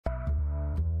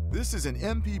This is an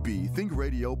MPB Think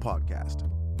Radio podcast.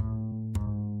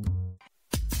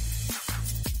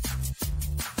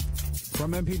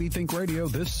 From MPB Think Radio,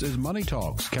 this is Money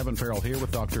Talks. Kevin Farrell here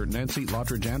with Dr. Nancy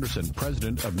Lottridge Anderson,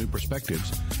 president of New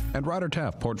Perspectives, and Ryder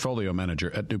Taff, portfolio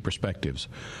manager at New Perspectives.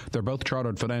 They're both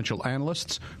chartered financial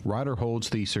analysts. Ryder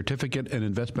holds the Certificate in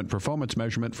Investment Performance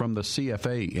Measurement from the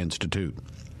CFA Institute.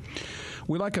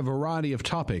 We like a variety of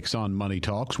topics on Money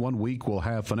Talks. One week we'll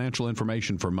have financial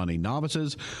information for money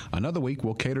novices. Another week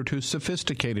we'll cater to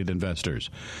sophisticated investors.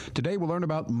 Today we'll learn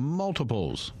about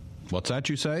multiples. What's that,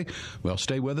 you say? Well,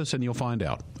 stay with us and you'll find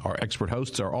out. Our expert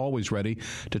hosts are always ready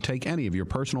to take any of your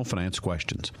personal finance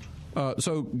questions.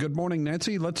 So, good morning,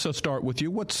 Nancy. Let's start with you.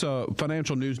 What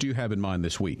financial news do you have in mind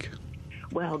this week?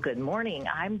 Well, good morning.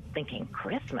 I'm thinking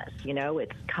Christmas. You know,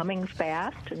 it's coming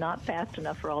fast, not fast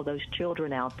enough for all those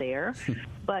children out there.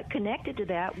 But connected to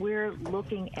that, we're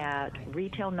looking at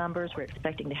retail numbers. We're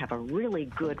expecting to have a really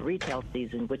good retail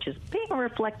season, which is being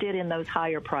reflected in those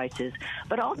higher prices,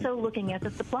 but also looking at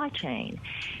the supply chain.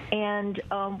 And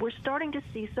we're starting to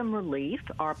see some relief.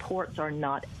 Our ports are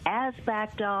not as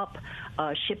backed up.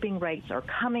 Shipping rates are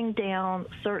coming down.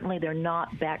 Certainly, they're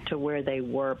not back to where they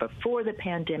were before the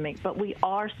pandemic, but we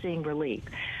are seeing relief.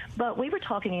 But we were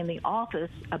talking in the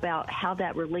office about how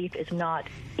that relief is not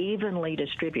evenly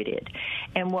distributed.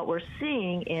 And what we're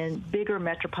seeing in bigger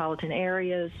metropolitan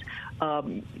areas,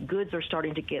 goods are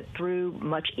starting to get through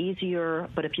much easier.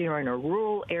 But if you're in a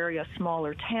rural area,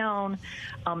 smaller town,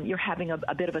 you're having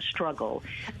a bit of a struggle.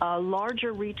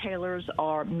 Larger retailers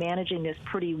are managing this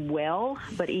pretty well,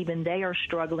 but even they are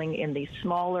struggling in these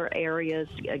smaller areas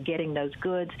getting those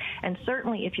goods. And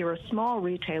certainly if you're a small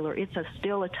retailer, it's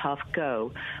still a tough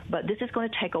go. But this is going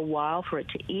to take a while for it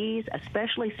to ease,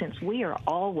 especially since we are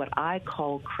all what I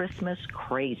call Christmas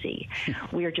crazy.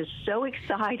 We are just so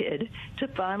excited to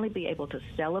finally be able to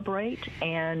celebrate.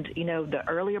 And, you know, the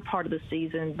earlier part of the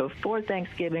season, before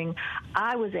Thanksgiving,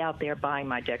 I was out there buying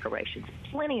my decorations,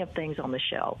 plenty of things on the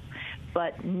shelf.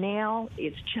 But now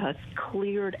it's just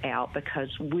cleared out because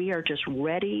we are just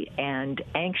ready and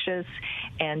anxious.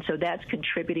 And so that's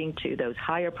contributing to those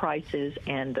higher prices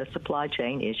and the supply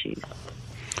chain issues.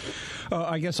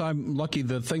 I guess I'm lucky.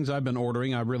 The things I've been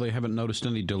ordering, I really haven't noticed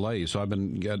any delays. So I've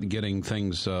been getting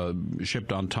things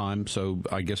shipped on time. So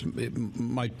I guess it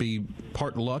might be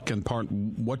part luck and part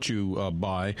what you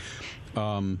buy.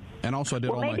 And also I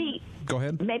did Go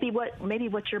ahead. Maybe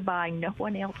what you're buying, no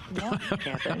one else wants,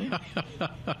 Kevin.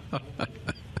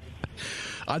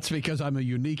 That's because I'm a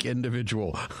unique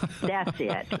individual. That's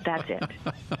it.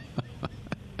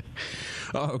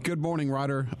 Good morning,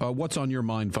 Ryder. What's on your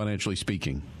mind, financially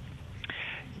speaking?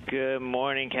 Good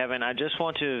morning, Kevin. I just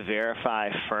want to verify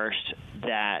first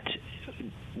that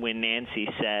when Nancy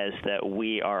says that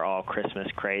we are all Christmas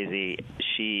crazy,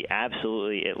 she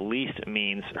absolutely at least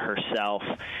means herself.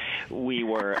 We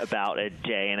were about a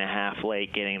day and a half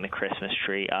late getting the Christmas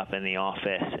tree up in the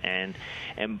office, and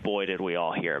boy, did we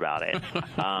all hear about it.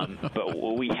 But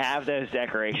we have those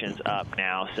decorations up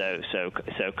now, so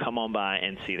come on by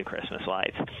and see the Christmas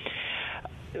lights.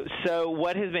 So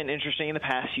what has been interesting in the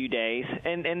past few days,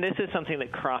 and this is something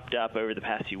that cropped up over the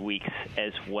past few weeks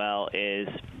as well, is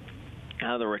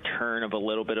the return of a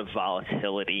little bit of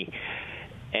volatility.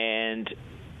 And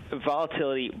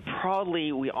volatility,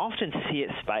 broadly, we often see it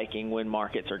spiking when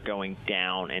markets are going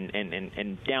down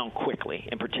and down quickly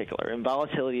in particular. And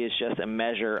volatility is just a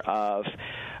measure of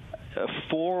a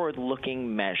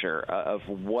forward-looking measure of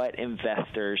what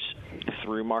investors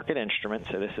through market instruments,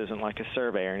 so this isn't like a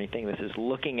survey or anything, this is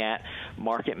looking at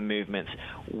market movements,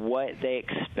 what they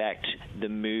expect the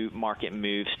market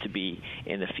moves to be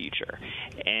in the future.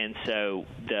 And so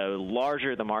the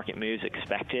larger the market moves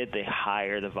expected, the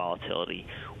higher the volatility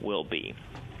will be.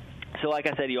 So like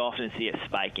I said, you often see it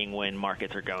spiking when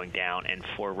markets are going down, and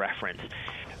for reference,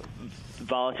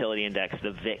 volatility index,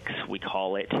 the VIX we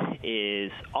call it,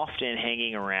 is often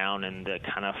hanging around in the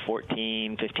kind of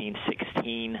 14, 15,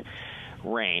 16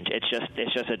 range. It's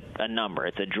just a number.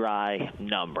 It's a dry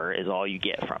number is all you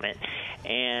get from it.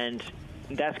 And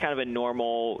that's kind of a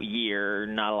normal year,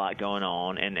 not a lot going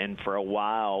on. And for a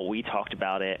while, we talked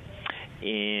about it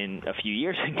in a few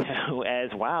years ago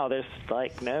as, wow, there's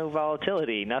like no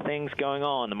volatility, nothing's going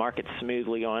on, the market's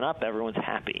smoothly going up, everyone's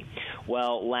happy.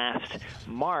 Well, last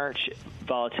March,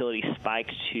 volatility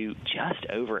spiked to just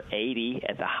over 80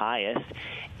 at the highest,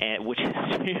 which is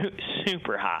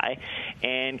super high,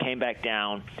 and came back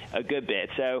down a good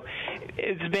bit. So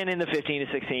it's been in the 15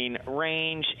 to 16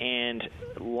 range, and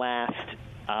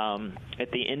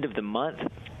at the end of the month,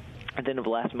 at the end of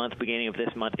last month, beginning of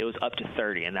this month, it was up to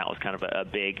 30, and that was kind of a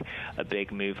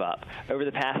big move up. Over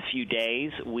the past few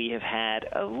days, we have had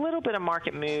a little bit of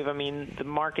market move. I mean, the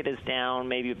market is down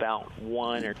maybe about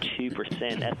 1 or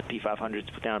 2%. S&P 500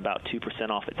 is down about 2%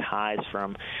 off its highs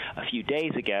from a few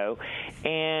days ago,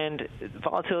 and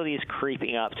volatility is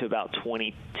creeping up to about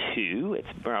 22. It's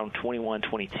around 21,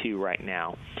 22 right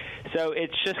now. So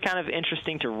it's just kind of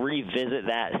interesting to revisit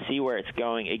that, see where it's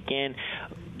going. Again,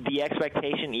 the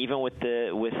expectation, even with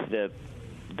the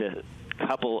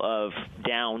couple of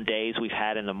down days we've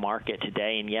had in the market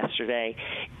today and yesterday,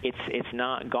 it's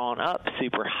not gone up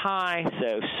super high.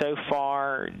 So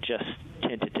far, just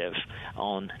tentative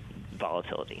on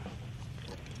volatility.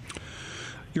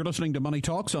 You're listening to Money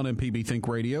Talks on MPB Think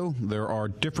Radio. There are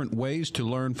different ways to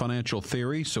learn financial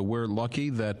theory, so we're lucky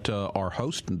that our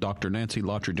host, Dr. Nancy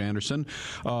Lottridge Anderson,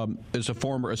 is a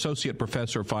former associate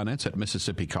professor of finance at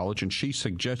Mississippi College, and she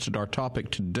suggested our topic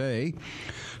today.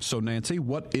 So, Nancy,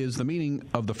 what is the meaning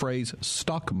of the phrase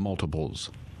stock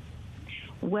multiples?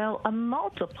 Well, a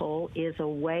multiple is a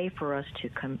way for us to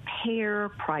compare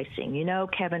pricing. You know,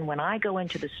 Kevin, when I go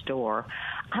into the store,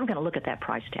 I'm going to look at that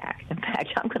price tag. In fact,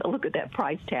 I'm going to look at that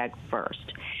price tag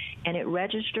first. And it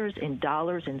registers in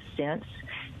dollars and cents.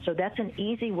 So that's an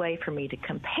easy way for me to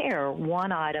compare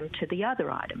one item to the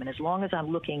other item. And as long as I'm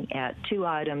looking at two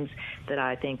items that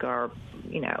I think are,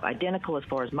 identical as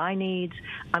far as my needs,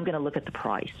 I'm going to look at the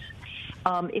price.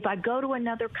 If I go to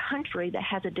another country that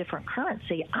has a different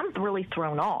currency, I'm really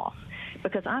thrown off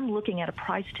because I'm looking at a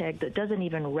price tag that doesn't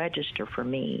even register for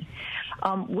me.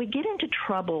 We get into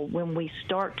trouble when we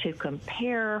start to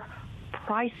compare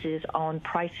prices on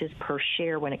prices per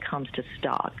share when it comes to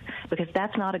stock, because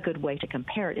that's not a good way to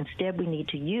compare it. Instead, we need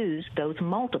to use those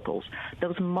multiples.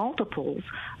 Those multiples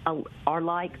are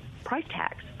like price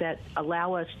tags that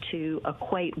allow us to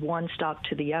equate one stock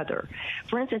to the other.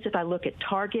 For instance, if I look at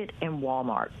Target and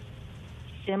Walmart,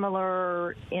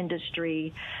 similar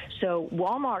industry. So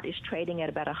Walmart is trading at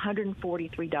about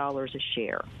 $143 a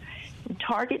share.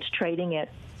 Target's trading at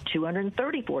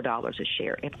 $234 a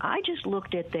share. If I just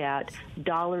looked at that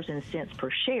dollars and cents per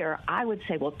share, I would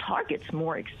say, well, Target's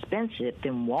more expensive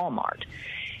than Walmart.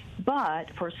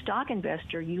 But for a stock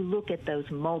investor, you look at those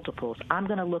multiples. I'm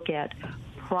going to look at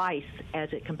price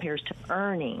as it compares to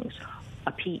earnings,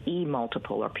 a PE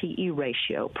multiple or PE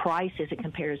ratio, price as it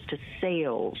compares to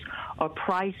sales, or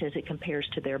price as it compares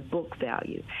to their book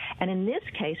value. And in this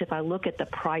case, if I look at the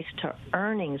price to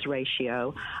earnings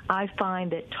ratio, I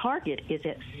find that Target is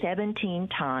at 17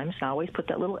 times, I always put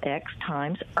that little X,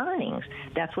 times earnings.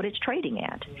 That's what it's trading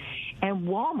at. And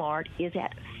Walmart is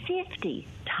at 50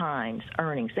 times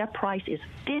earnings. That price is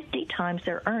 50 times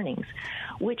their earnings,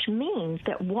 which means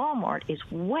that Walmart is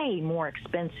way more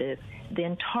expensive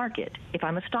than Target if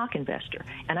I'm a stock investor.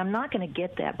 And I'm not going to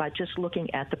get that by just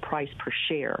looking at the price per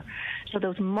share. So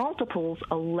those multiples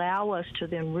allow us to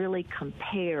then really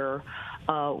compare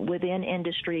within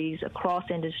industries, across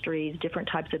industries, different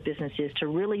types of businesses to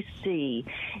really see,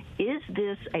 is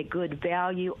this a good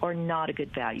value or not a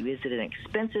good value? Is it an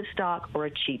expensive stock or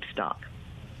a cheap stock?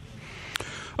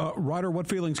 Ryder, what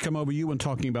feelings come over you when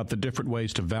talking about the different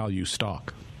ways to value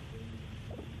stock?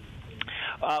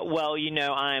 Well,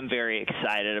 I am very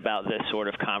excited about this sort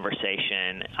of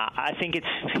conversation. I think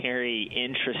it's very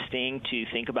interesting to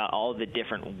think about all the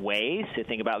different ways to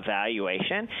think about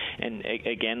valuation. And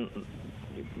again,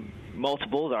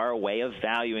 multiples are a way of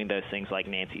valuing those things, like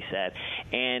Nancy said.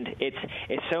 And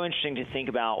it's so interesting to think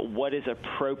about what is an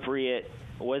appropriate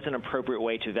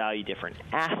way to value different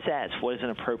assets, what is an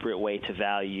appropriate way to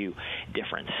value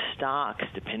different stocks,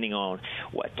 depending on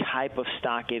what type of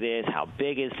stock it is, how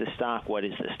big is the stock, what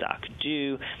does the stock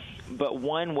do. But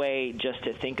one way just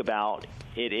to think about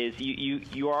it is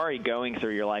you are already going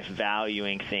through your life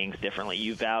valuing things differently.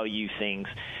 You value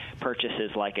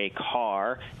purchases like a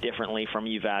car differently from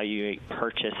you value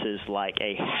purchases like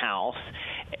a house.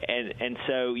 And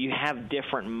so you have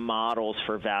different models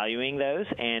for valuing those,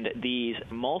 and these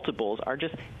multiples are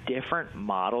just different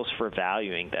models for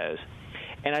valuing those.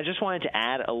 And I just wanted to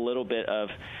add a little bit of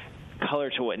color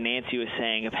to what Nancy was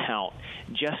saying about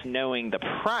just knowing the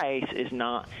price is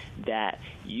not that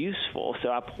useful. So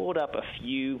I pulled up a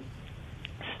few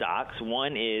stocks.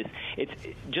 One is it's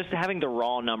just having the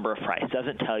raw number of price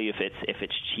doesn't tell you if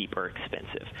it's cheap or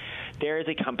expensive. There is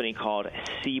a company called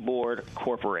Seaboard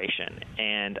Corporation,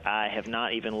 and I have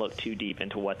not even looked too deep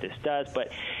into what this does,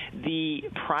 but the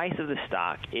price of the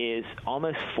stock is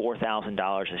almost $4,000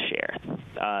 a share,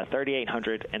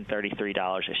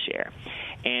 $3,833 a share,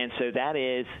 and so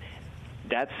that's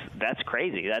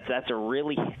crazy. That's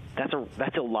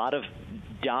a lot of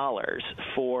dollars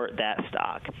for that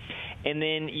stock. And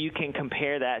then you can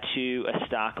compare that to a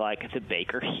stock like the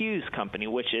Baker Hughes Company,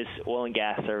 which is oil and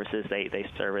gas services. They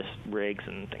service rigs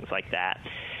and things like that.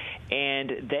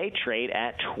 And they trade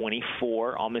at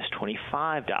 $24, almost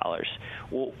 $25.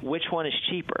 Well, which one is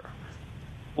cheaper?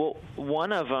 Well,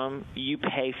 one of them you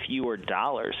pay fewer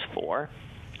dollars for.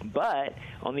 But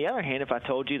on the other hand, if I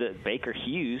told you that Baker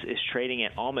Hughes is trading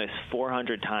at almost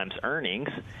 400 times earnings,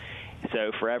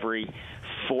 so for every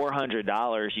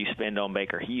 $400 you spend on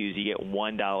Baker Hughes, you get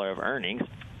 $1 of earnings,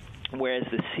 whereas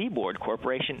the Seaboard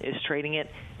Corporation is trading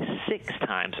at 6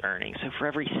 times earnings. So for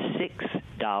every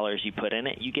 $6 you put in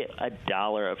it, you get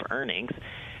 $1 of earnings.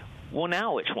 Well,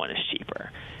 now which one is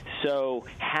cheaper? So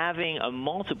having a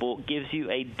multiple gives you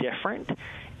a different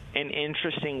an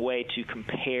interesting way to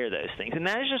compare those things. And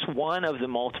that is just one of the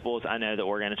multiples I know that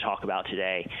we're going to talk about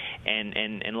today.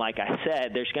 And like I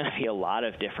said, there's going to be a lot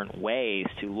of different ways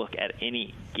to look at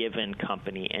any given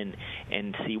company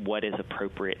and see what is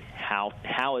appropriate, how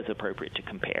is appropriate to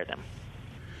compare them.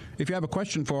 If you have a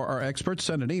question for our experts,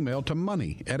 send an email to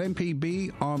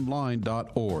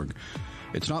money@mpbonline.org.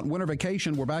 It's not winter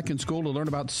vacation. We're back in school to learn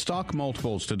about stock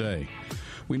multiples today.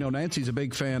 We know Nancy's a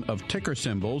big fan of ticker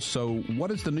symbols, so what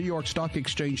is the New York Stock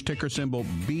Exchange ticker symbol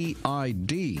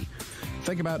BID?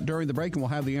 Think about it during the break, and we'll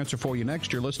have the answer for you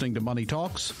next. You're listening to Money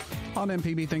Talks on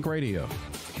MPB Think Radio.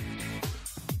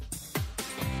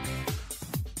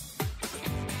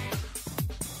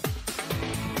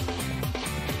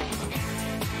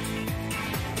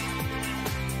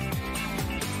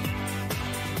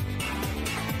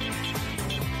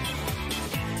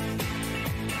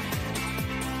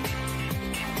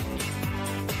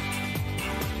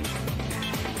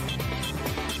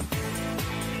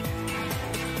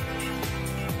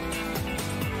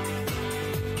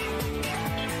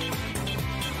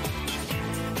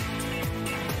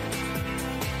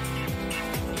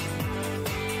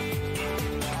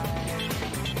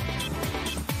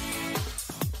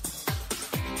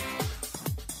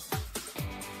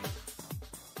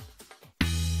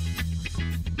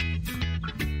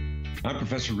 I'm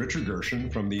Professor Richard Gershon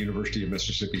from the University of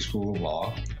Mississippi School of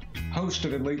Law, host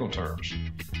of In Legal Terms.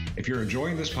 If you're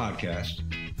enjoying this podcast,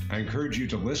 I encourage you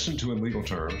to listen to In Legal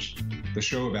Terms, the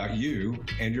show about you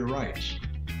and your rights.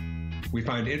 We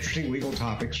find interesting legal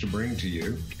topics to bring to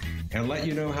you and let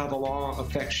you know how the law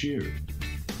affects you.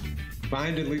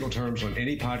 Find In Legal Terms on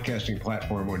any podcasting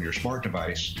platform on your smart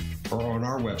device or on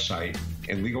our website,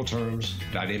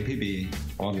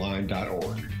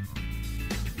 inlegalterms.mpbonline.org.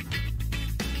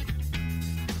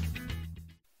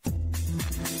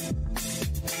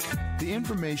 The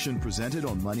information presented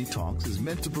on Money Talks is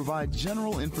meant to provide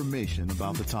general information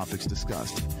about the topics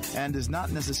discussed and is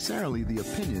not necessarily the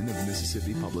opinion of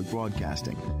Mississippi Public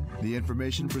Broadcasting. The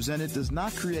information presented does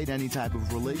not create any type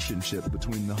of relationship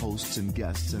between the hosts and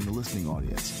guests and the listening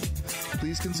audience.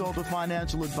 Please consult a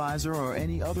financial advisor or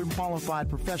any other qualified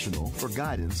professional for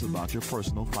guidance about your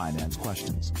personal finance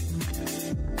questions.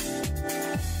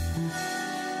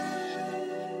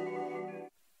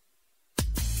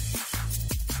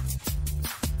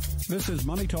 This is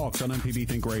Money Talks on MPB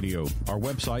Think Radio. Our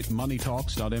website,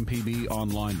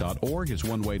 moneytalks.mpbonline.org, is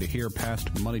one way to hear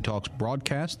past Money Talks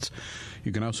broadcasts.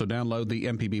 You can also download the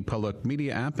MPB Public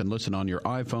Media app and listen on your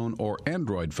iPhone or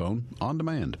Android phone on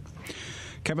demand.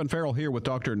 Kevin Farrell here with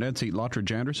Dr. Nancy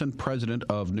Lottridge-Anderson, president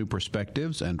of New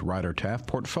Perspectives, and Ryder Taff,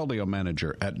 portfolio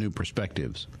manager at New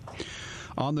Perspectives.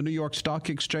 On the New York Stock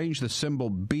Exchange, the symbol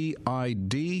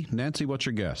BID. Nancy, what's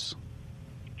your guess?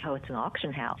 Oh, it's an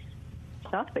auction house.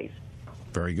 Sotheby's.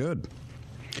 Very good.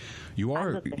 You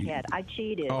are. I looked ahead. I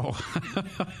cheated. Oh.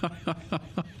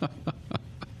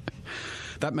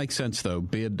 That makes sense, though.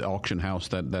 Bid, auction house,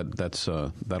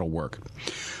 that'll work.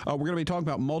 We're going to be talking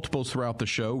about multiples throughout the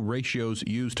show, ratios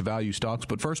used to value stocks.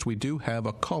 But first, we do have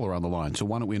a caller on the line. So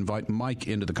why don't we invite Mike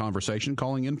into the conversation,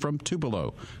 calling in from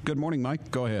Tupelo. Good morning,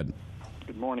 Mike. Go ahead.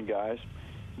 Good morning, guys.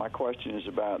 My question is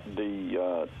about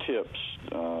the TIPS,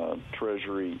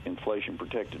 Treasury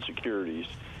Inflation-Protected Securities.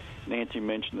 Nancy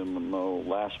mentioned them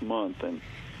last month, and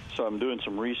so I'm doing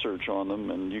some research on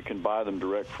them, and you can buy them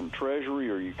direct from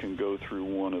Treasury or you can go through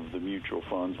one of the mutual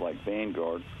funds like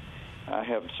Vanguard. I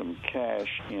have some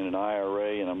cash in an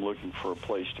IRA, and I'm looking for a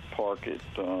place to park it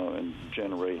and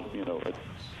generate,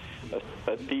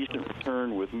 a decent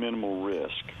return with minimal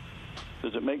risk.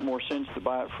 Does it make more sense to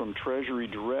buy it from Treasury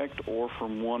direct or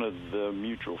from one of the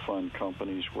mutual fund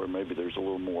companies where maybe there's a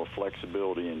little more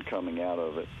flexibility in coming out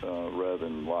of it rather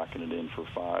than locking it in for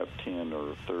 5, 10,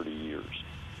 or 30 years?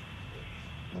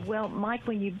 Well, Mike,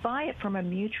 when you buy it from a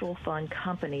mutual fund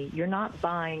company, you're not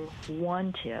buying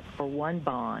one TIP or one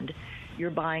bond.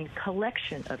 You're buying a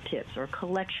collection of TIPs or a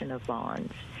collection of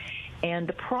bonds. And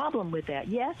the problem with that,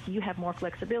 yes, you have more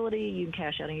flexibility. You can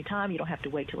cash out any time. You don't have to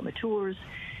wait till it matures.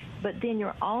 But then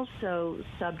you're also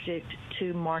subject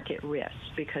to market risk,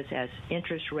 because as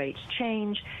interest rates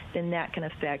change, then that can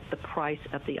affect the price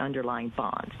of the underlying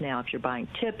bonds. Now, if you're buying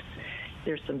TIPS,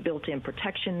 there's some built-in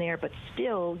protection there, but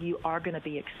still you are going to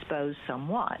be exposed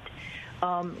somewhat.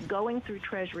 Going through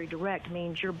Treasury Direct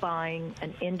means you're buying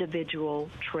an individual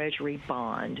Treasury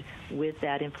bond with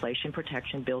that inflation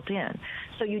protection built in.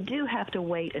 So you do have to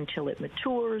wait until it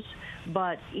matures,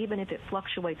 but even if it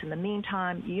fluctuates in the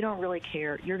meantime, you don't really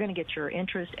care. You're going to get your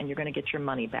interest and you're going to get your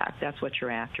money back. That's what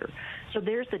you're after. So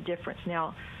there's the difference.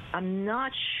 Now, I'm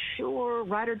not sure,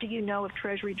 Ryder, do you know if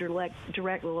Treasury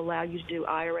Direct will allow you to do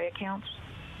IRA accounts?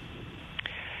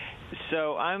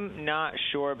 So I'm not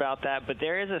sure about that, but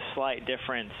there is a slight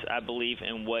difference, I believe,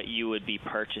 in what you would be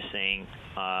purchasing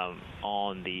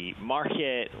on the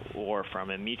market or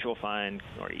from a mutual fund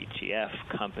or ETF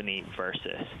company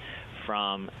versus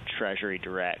from Treasury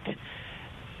Direct.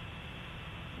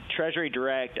 Treasury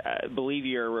Direct, I believe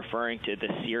you're referring to the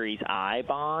Series I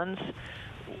bonds.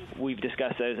 We've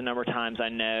discussed those a number of times, I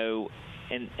know,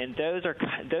 and those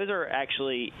are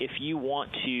actually, if you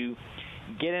want to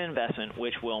get an investment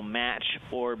which will match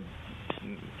or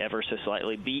ever so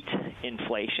slightly beat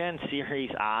inflation,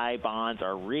 Series I bonds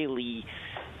are really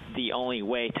the only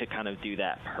way to kind of do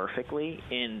that perfectly,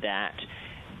 in that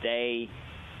they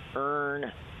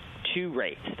earn two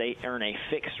rates. They earn a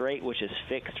fixed rate, which is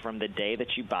fixed from the day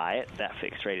that you buy it. That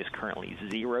fixed rate is currently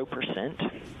 0%.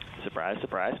 Surprise,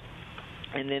 surprise.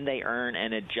 And then they earn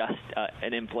an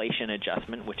inflation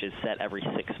adjustment, which is set every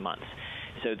 6 months.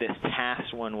 So this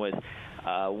past one was,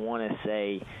 I want to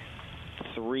say,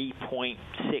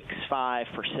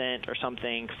 3.65% or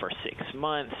something for 6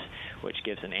 months, which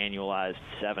gives an annualized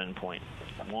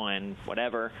 7.1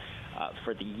 whatever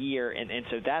for the year. And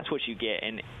so that's what you get.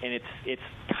 And it's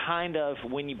kind of,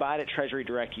 when you buy it at Treasury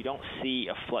Direct, you don't see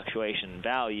a fluctuation in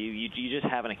value. You just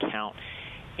have an account.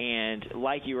 And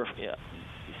like you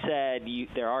said,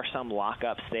 there are some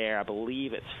lockups there. I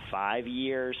believe it's 5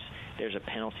 years. There's a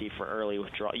penalty for early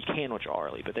withdrawal. You can withdraw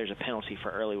early, but there's a penalty for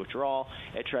early withdrawal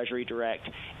at Treasury Direct,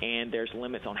 and there's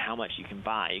limits on how much you can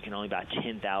buy. You can only buy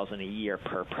 $10,000 a year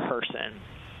per person.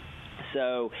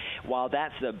 So while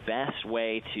that's the best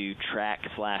way to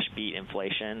track/beat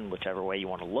inflation, whichever way you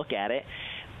want to look at it,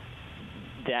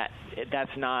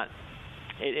 that's not.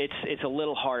 It's a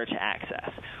little harder to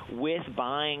access. With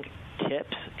buying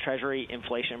TIPS, Treasury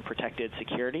Inflation Protected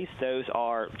Securities, those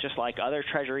are just like other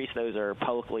treasuries. Those are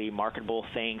publicly marketable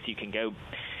things. You can go,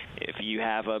 if you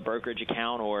have a brokerage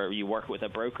account or you work with a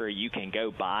broker, you can go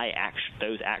buy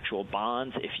those actual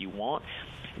bonds if you want.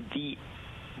 The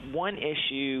one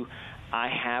issue I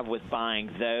have with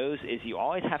buying those is you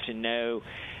always have to know.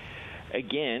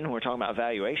 Again, we're talking about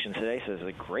valuation today, so it's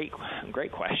a great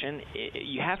question.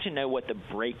 You have to know what the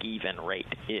break-even rate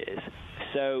is.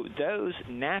 So those,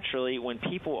 naturally, when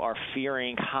people are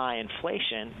fearing high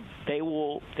inflation, they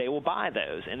will buy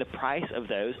those, and the price of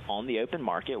those on the open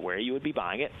market, where you would be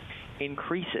buying it,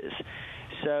 increases.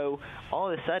 So all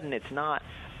of a sudden, it's not,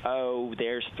 oh,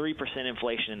 there's 3%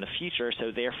 inflation in the future,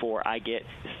 so therefore I get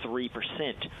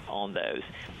 3% on those.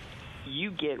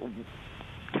 You get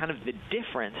kind of the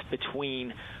difference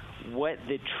between what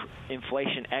the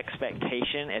inflation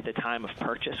expectation at the time of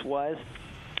purchase was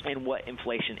and what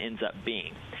inflation ends up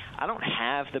being. I don't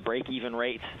have the break-even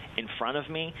rates in front of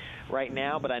me right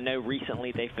now, but I know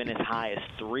recently they've been as high as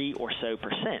 3% or so.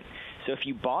 So if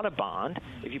you bought a bond,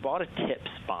 if you bought a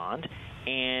TIPS bond,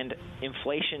 and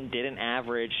inflation didn't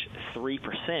average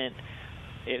 3%,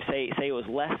 say it was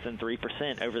less than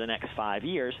 3% over the next 5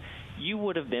 years, you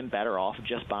would have been better off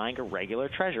just buying a regular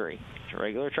treasury. A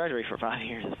regular treasury for 5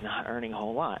 years is not earning a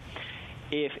whole lot.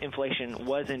 If inflation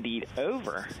was indeed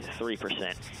over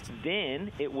 3%,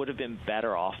 then it would have been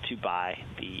better off to buy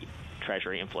the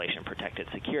Treasury Inflation Protected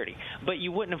Security. But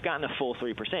you wouldn't have gotten the full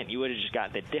 3%. You would have just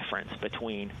got the difference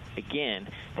between, again,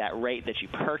 that rate that you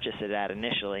purchased it at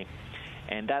initially.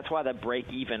 And that's why the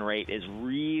break-even rate is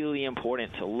really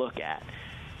important to look at,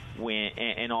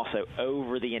 and also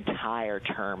over the entire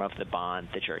term of the bond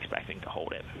that you're expecting to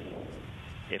hold it,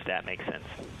 if that makes sense.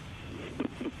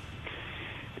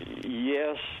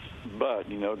 Yes, but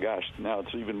gosh, now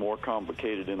it's even more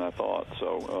complicated than I thought.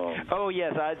 So. Oh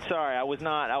yes, I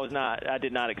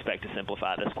did not expect to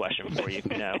simplify this question for you.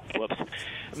 No, whoops.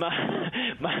 My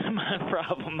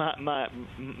problem.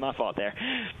 My fault there.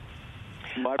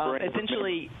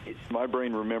 My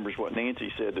brain remembers what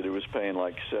Nancy said, that it was paying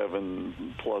like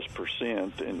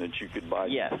 7+%, and that you could buy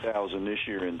 10,000 this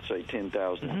year and say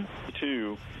 10,000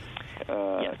 too,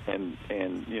 and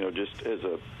just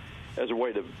as a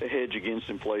way to hedge against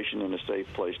inflation and a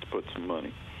safe place to put some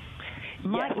money.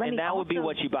 Yes, and that would be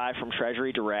what you buy from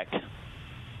Treasury Direct.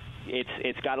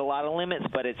 It's got a lot of limits,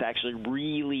 but it's actually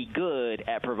really good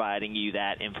at providing you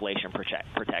that inflation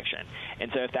protection.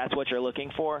 And so if that's what you're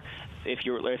looking for, if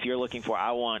you're looking for,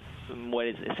 I want what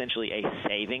is essentially a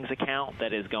savings account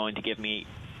that is going to give me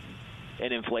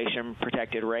an inflation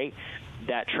protected rate,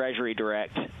 that Treasury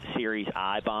Direct Series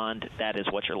I bond, that is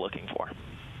what you're looking for.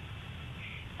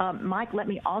 Mike, let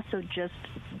me also just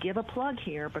give a plug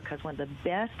here, because one of the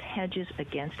best hedges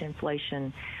against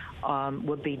inflation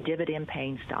would be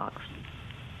dividend-paying stocks.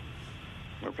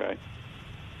 Okay.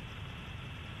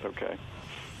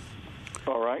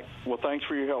 All right. Well, thanks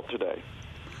for your help today.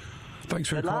 Thanks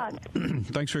for your call.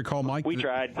 Thanks for your call, Mike. We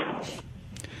tried.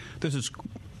 This is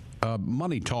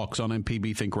Money Talks on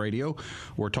MPB Think Radio.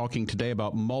 We're talking today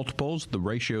about multiples, the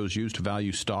ratios used to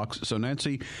value stocks. So,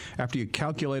 Nancy, after you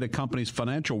calculate a company's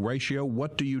financial ratio,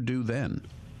 what do you do then?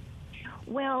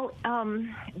 Well,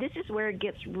 this is where it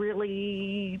gets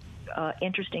really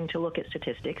interesting to look at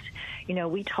statistics.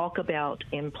 We talk about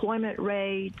employment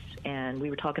rates, and we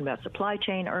were talking about supply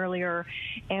chain earlier,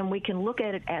 and we can look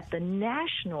at it at the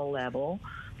national level,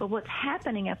 but what's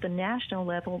happening at the national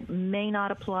level may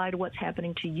not apply to what's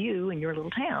happening to you in your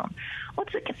little town. Well,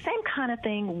 it's the same kind of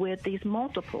thing with these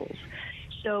multiples.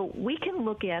 So we can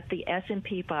look at the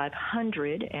S&P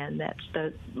 500, and that's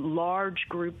the large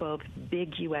group of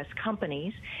big U.S.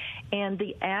 companies, and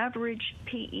the average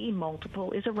PE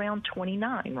multiple is around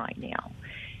 29 right now.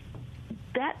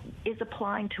 That is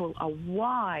applying to a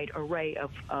wide array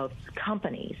of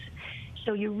companies.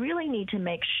 So you really need to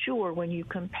make sure when you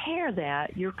compare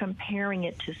that, you're comparing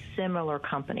it to similar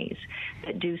companies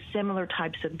that do similar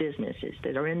types of businesses,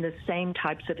 that are in the same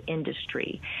types of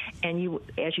industry. And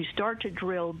as you start to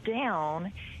drill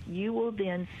down, you will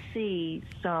then see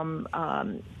some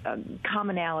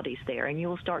commonalities there, and you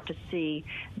will start to see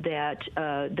that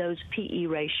those PE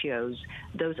ratios,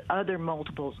 those other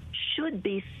multiples, should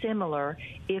be similar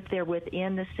if they're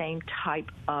within the same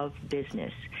type of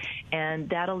business. And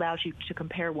that allows you to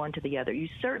compare one to the other. You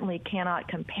certainly cannot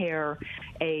compare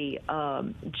a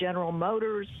General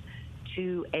Motors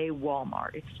to a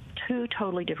Walmart. It's two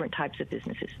totally different types of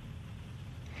businesses.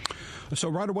 So,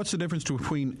 Ryder, what's the difference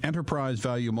between enterprise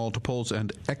value multiples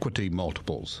and equity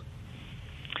multiples?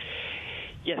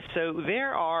 Yes, so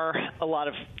there are a lot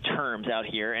of terms out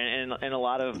here and a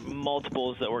lot of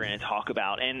multiples that we're going to talk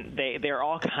about, and they're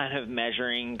all kind of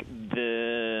measuring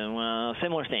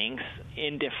similar things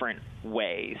in different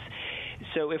ways.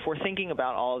 So if we're thinking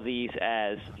about all of these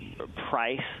as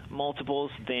price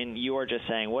multiples, then you are just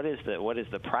saying what is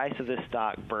the price of this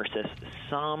stock versus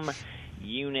some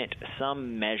unit,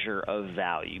 some measure of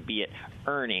value, be it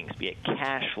earnings, be it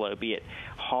cash flow, be it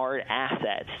hard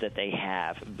assets that they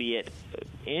have, be it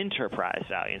enterprise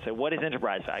value. And so what is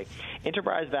enterprise value?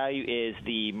 Enterprise value is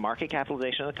the market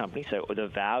capitalization of the company, so the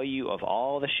value of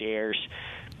all the shares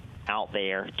out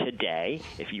there today.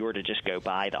 If you were to just go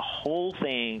buy the whole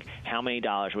thing, how many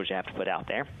dollars would you have to put out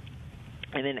there?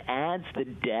 And then adds the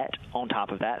debt on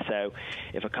top of that. So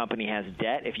if a company has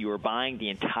debt, if you were buying the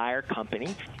entire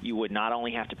company, you would not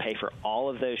only have to pay for all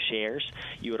of those shares,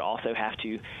 you would also have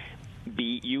to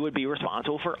you would be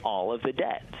responsible for all of the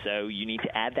debt. So you need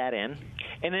to add that in.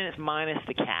 And then it's minus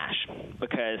the cash,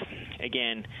 because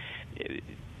again,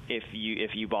 if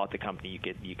you bought the company, you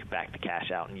could back the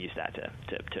cash out and use that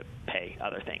to pay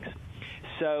other things.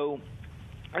 So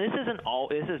this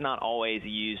is not always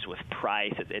used with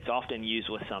price. It's often used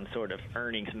with some sort of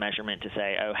earnings measurement to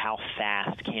say, oh, how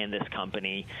fast can this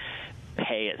company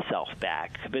pay itself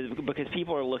back? Because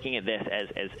people are looking at this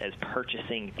as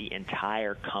purchasing the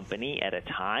entire company at a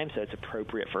time, so it's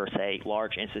appropriate for, say,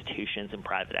 large institutions and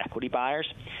private equity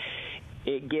buyers.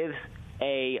 It gives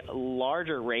a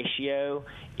larger ratio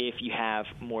if you have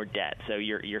more debt. So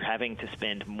you're having to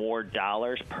spend more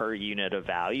dollars per unit of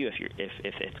value if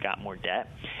it's got more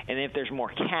debt. And if there's more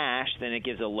cash, then it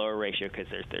gives a lower ratio because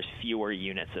there's fewer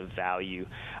units of value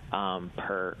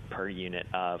per unit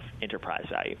of enterprise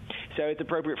value. So it's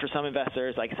appropriate for some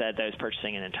investors, like I said, those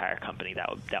purchasing an entire company.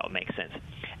 That would make sense.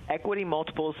 Equity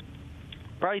multiples,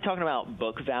 probably talking about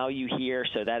book value here.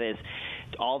 So that is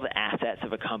all the assets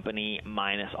of a company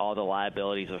minus all the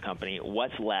liabilities of a company.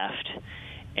 What's left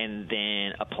and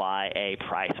then apply a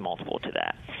price multiple to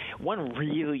that. One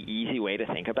really easy way to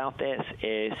think about this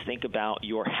is think about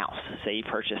your house. Say you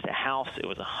purchased a house, it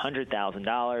was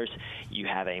 $100,000. You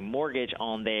have a mortgage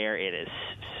on there. It is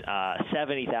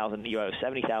 $70,000. You owe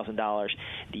 $70,000.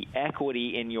 The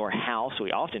equity in your house,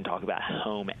 we often talk about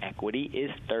home equity,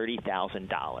 is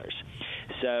 $30,000.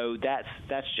 So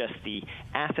that's just the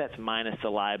assets minus the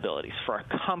liabilities. For a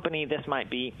company, this might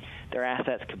be their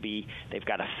assets could be they've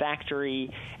got a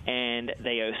factory and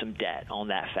they owe some debt on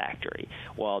that factory.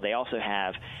 Well, they also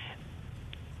have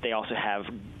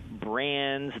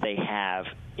brands, they have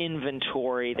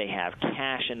inventory, they have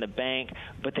cash in the bank,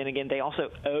 but then again, they also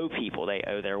owe people. They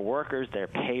owe their workers, their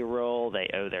payroll, they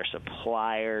owe their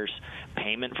suppliers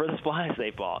payment for the supplies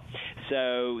they bought.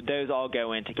 So those all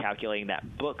go into calculating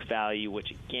that book value,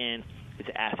 which again is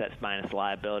assets minus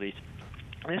liabilities.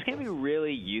 And this can be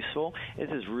really useful.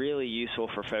 This is really useful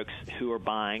for folks who are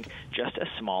buying just a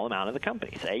small amount of the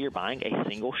company. Say you're buying a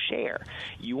single share.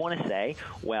 You want to say,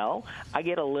 well, I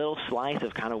get a little slice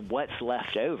of kind of what's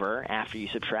left over after you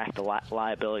subtract the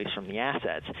liabilities from the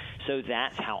assets. So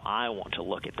that's how I want to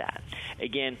look at that.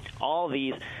 Again, all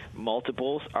these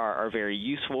multiples are very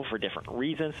useful for different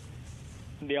reasons.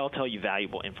 They all tell you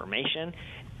valuable information,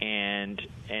 and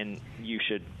you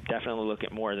should definitely look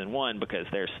at more than one because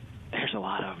there's a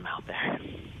lot of them out there.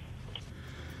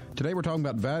 Today we're talking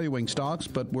about valuing stocks,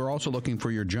 but we're also looking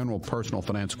for your general personal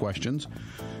finance questions.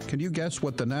 Can you guess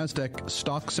what the NASDAQ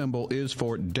stock symbol is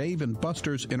for Dave &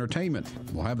 Buster's Entertainment?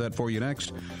 We'll have that for you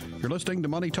next. You're listening to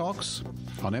Money Talks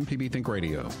on MPB Think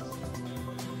Radio.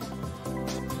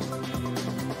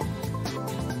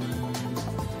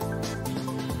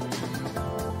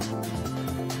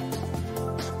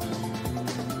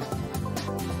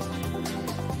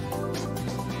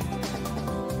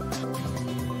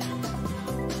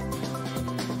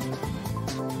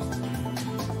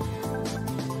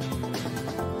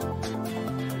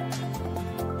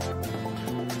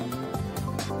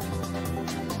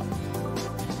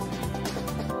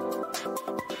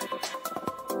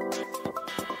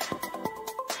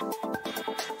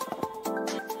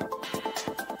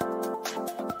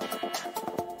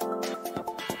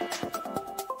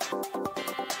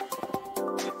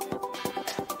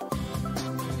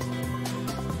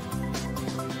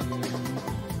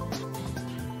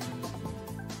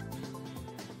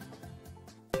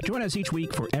 Join us each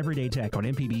week for Everyday Tech on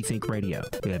MPB Think Radio.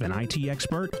 We have an IT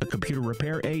expert, a computer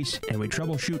repair ace, and we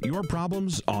troubleshoot your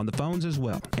problems on the phones as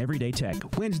well. Everyday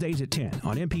Tech, Wednesdays at 10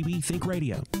 on MPB Think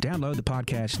Radio. Download the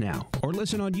podcast now or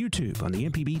listen on YouTube on the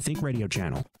MPB Think Radio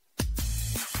channel.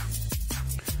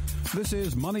 This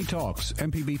is Money Talks,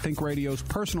 MPB Think Radio's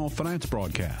personal finance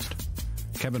broadcast.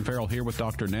 Kevin Farrell here with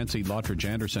Dr. Nancy Lottridge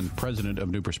Anderson, president of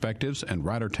New Perspectives, and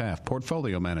Ryder Taft,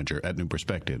 portfolio manager at New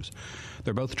Perspectives.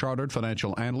 They're both chartered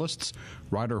financial analysts.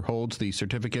 Ryder holds the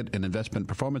certificate in investment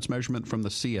performance measurement from the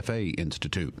CFA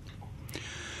Institute.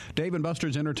 Dave &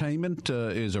 Buster's Entertainment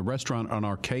is a restaurant and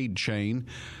arcade chain.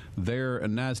 Their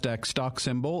NASDAQ stock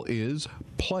symbol is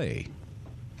PLAY.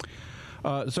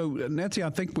 So, Nancy,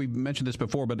 I think we've mentioned this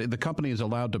before, but the company is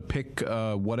allowed to pick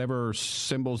whatever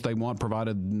symbols they want,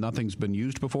 provided nothing's been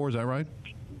used before. Is that right?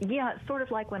 Yeah, it's sort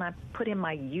of like when I put in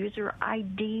my user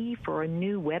ID for a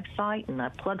new website and I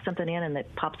plug something in and it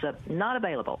pops up, not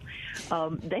available.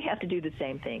 They have to do the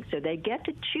same thing. So they get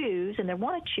to choose, and they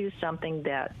want to choose something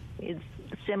that is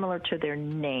similar to their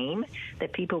name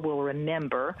that people will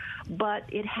remember, but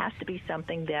it has to be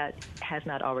something that has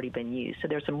not already been used. So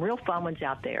there's some real fun ones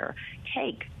out there.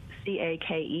 Cake,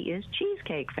 C-A-K-E, is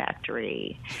Cheesecake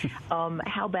Factory.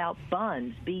 How about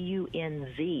buns,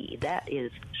 B-U-N-Z? That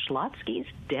is Schlotsky's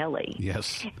Deli.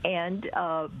 Yes. And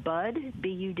Bud,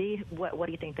 B-U-D, what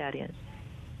do you think that is?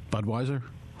 Budweiser?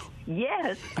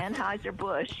 Yes,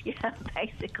 Anheuser-Busch, yeah,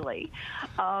 basically.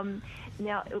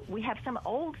 Now, we have some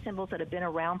old symbols that have been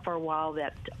around for a while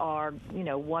that are,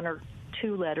 one or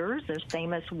two letters. There's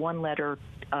famous one-letter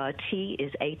T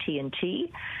is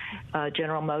AT&T.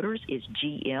 General Motors is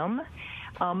GM.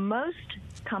 Most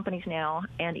companies now,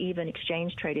 and even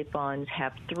exchange-traded funds,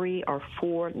 have 3 or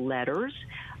 4 letters.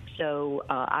 So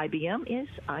IBM is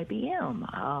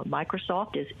IBM.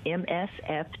 Microsoft is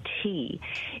MSFT.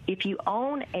 If you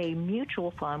own a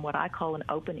mutual fund, what I call an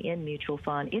open-end mutual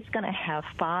fund, it's going to have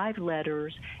 5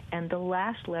 letters, and the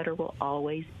last letter will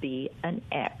always be an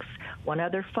X. One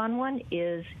other fun one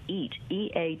is EAT,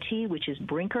 E-A-T, which is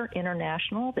Brinker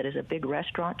International, that is a big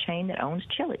restaurant chain that owns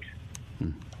Chili's.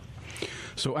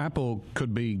 So Apple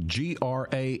could be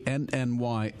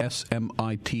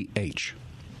G-R-A-N-N-Y-S-M-I-T-H.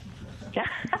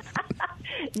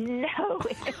 No.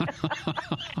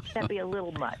 That'd be a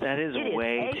little much. That is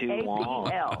way too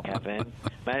long, Kevin.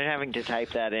 Imagine having to type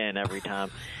that in every time.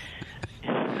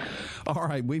 All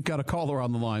right, we've got a caller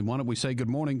on the line. Why don't we say good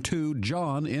morning to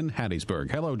John in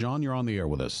Hattiesburg. Hello, John. You're on the air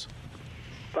with us.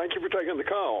 Thank you for taking the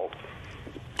call.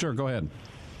 Sure, go ahead.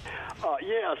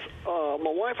 Yes, my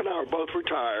wife and I are both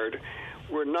retired.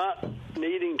 We're not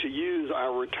needing to use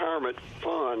our retirement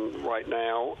fund right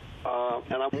now,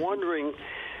 and I'm wondering,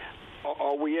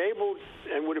 are we able,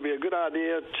 and would it be a good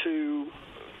idea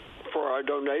for our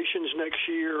donations next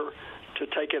year to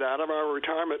take it out of our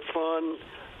retirement fund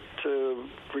to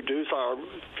reduce our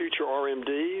future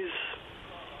RMDs?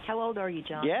 How old are you,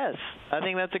 John? Yes, I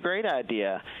think that's a great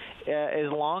idea.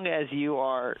 As long as you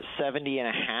are 70 and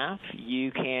a half,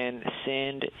 you can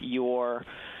send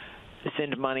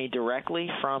money directly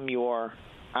from your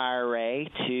IRA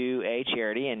to a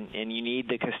charity, and you need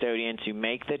the custodian to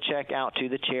make the check out to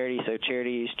the charity. So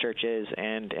charities, churches,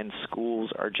 and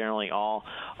schools are generally all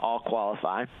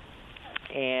qualify.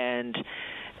 And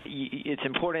it's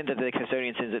important that the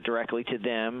custodian sends it directly to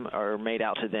them or made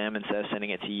out to them instead of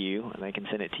sending it to you. And they can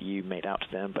send it to you made out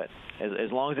to them, but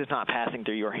as long as it's not passing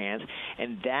through your hands.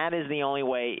 And that is the only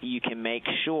way you can make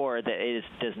sure that it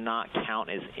does not count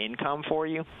as income for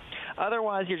you.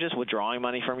 Otherwise, you're just withdrawing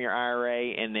money from your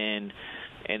IRA and then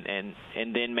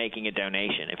making a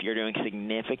donation. If you're doing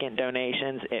significant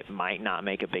donations, it might not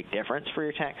make a big difference for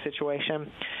your tax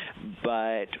situation,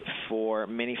 but for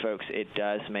many folks, it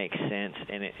does make sense,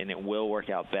 and it will work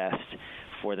out best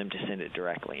for them to send it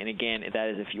directly. And again, that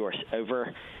is if you are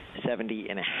over 70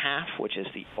 and a half, which is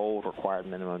the old required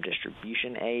minimum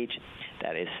distribution age.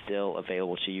 That is still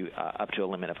available to you up to a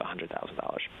limit of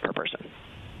 $100,000 per person.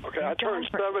 Okay, I turned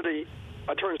 70.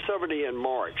 I turned 70 in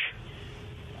March.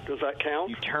 Does that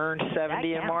count? You turned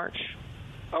 70 in March?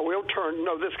 I will turn.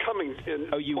 No, this coming in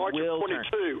March of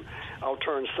 22. I'll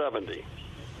turn 70.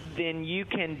 Then you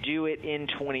can do it in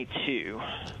 22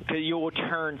 because you will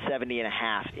turn 70 and a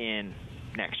half in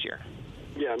next year.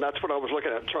 Yeah, and that's what I was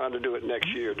looking at, trying to do it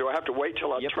next year. Do I have to wait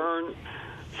till I turn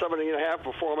 70 and a half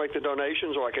before I make the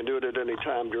donations, or I can do it at any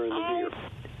time during the year?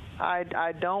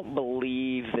 I don't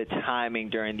believe the timing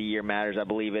during the year matters. I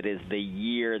believe it is the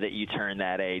year that you turn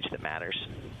that age that matters.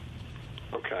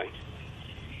 Okay.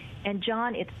 And,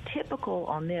 John, it's typical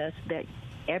on this that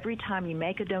every time you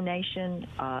make a donation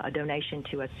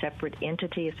to a separate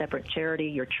entity, a separate charity,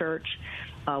 your church,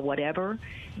 whatever,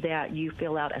 that you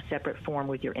fill out a separate form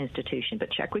with your institution.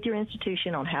 But check with your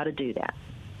institution on how to do that.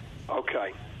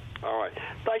 Okay. All right.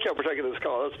 Thank you for taking this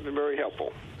call. That's been very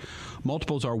helpful.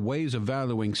 Multiples are ways of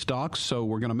valuing stocks, so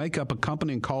we're going to make up a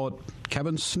company and call it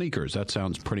Kevin's Sneakers. That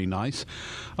sounds pretty nice.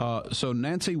 So,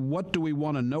 Nancy, what do we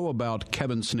want to know about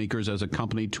Kevin's Sneakers as a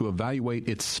company to evaluate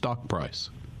its stock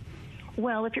price?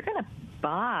 Well, if you're going to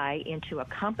buy into a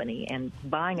company, and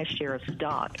buying a share of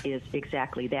stock is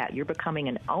exactly that, you're becoming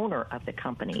an owner of the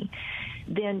company,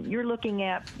 then you're looking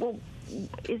at, well,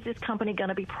 is this company going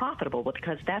to be profitable?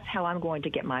 Because that's how I'm going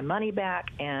to get my money back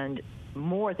and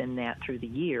more than that through the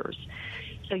years.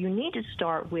 So you need to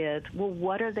start with, well,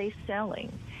 what are they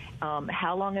selling?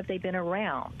 How long have they been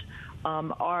around?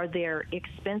 Are their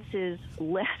expenses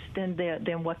less than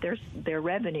what their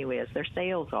revenue is, their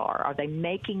sales are? Are they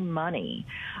making money?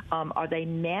 Are they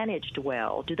managed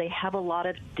well? Do they have a lot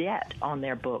of debt on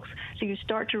their books? So you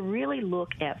start to really look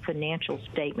at financial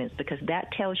statements because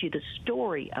that tells you the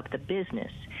story of the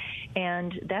business.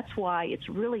 And that's why it's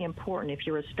really important if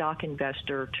you're a stock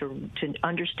investor to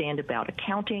understand about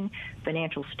accounting,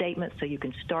 financial statements, so you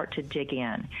can start to dig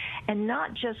in. And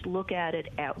not just look at it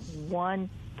at one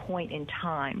point in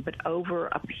time, but over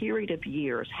a period of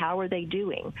years. How are they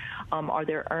doing? Are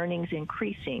their earnings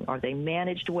increasing? Are they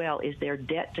managed well? Is their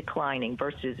debt declining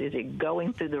versus is it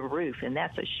going through the roof? And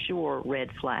that's a sure red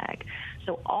flag.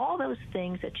 So all those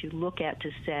things that you look at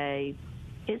to say,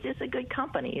 is this a good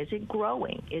company? Is it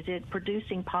growing? Is it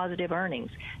producing positive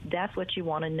earnings? That's what you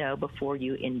want to know before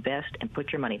you invest and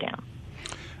put your money down.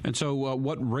 And so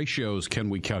what ratios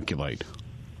can we calculate?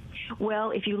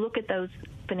 Well, if you look at those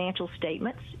financial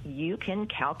statements, you can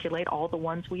calculate all the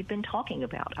ones we've been talking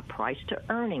about, a price to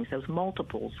earnings, those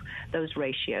multiples, those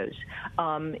ratios.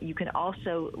 You can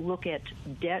also look at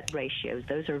debt ratios.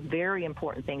 Those are very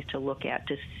important things to look at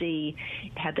to see,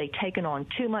 have they taken on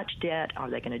too much debt? Are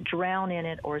they going to drown in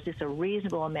it? Or is this a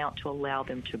reasonable amount to allow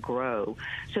them to grow?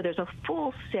 So there's a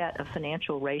full set of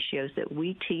financial ratios that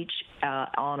we teach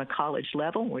on a college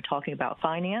level. We're talking about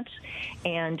finance.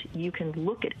 And you can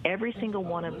look at every single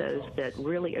one of those that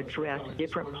really really address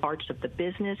different parts of the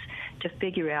business to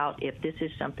figure out if this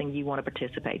is something you want to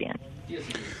participate in.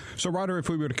 So, Ryder, if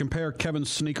we were to compare Kevin's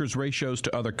sneakers ratios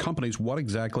to other companies, what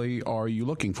exactly are you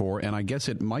looking for? And I guess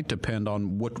it might depend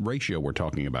on what ratio we're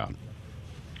talking about.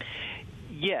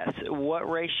 Yes, what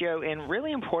ratio, and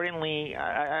really importantly,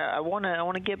 I want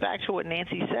to get back to what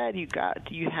Nancy said.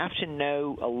 You have to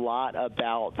know a lot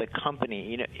about the company.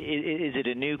 You know, is it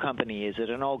a new company? Is it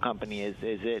an old company?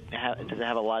 Does it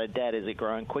have a lot of debt? Is it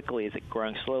growing quickly? Is it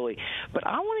growing slowly? But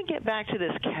I want to get back to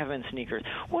this Kevin Sneakers.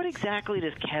 What exactly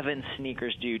does Kevin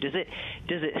Sneakers do? Does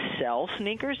it sell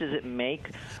sneakers? Does it make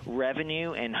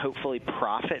revenue and hopefully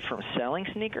profit from selling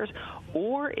sneakers,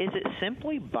 or is it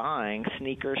simply buying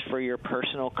sneakers for your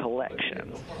personal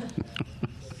collection?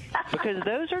 Because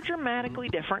those are dramatically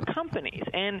different companies,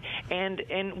 and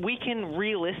we can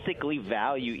realistically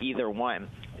value either one.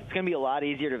 It's going to be a lot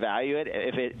easier to value it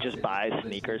if it just buys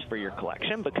sneakers for your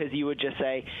collection, because you would just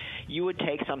say, you would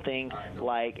take something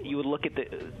like, you would look at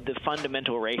the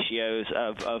fundamental ratios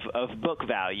of book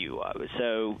value.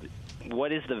 So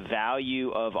what is the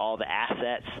value of all the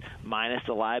assets minus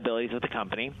the liabilities of the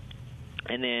company?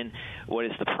 And then what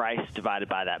is the price divided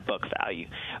by that book value?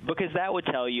 Because that would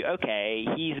tell you, okay,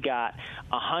 he's got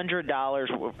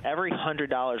 $100, every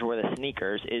 $100 worth of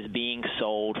sneakers is being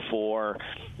sold for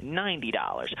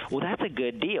 $90. Well, that's a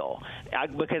good deal,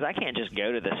 because I can't just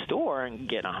go to the store and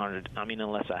get 100. I mean,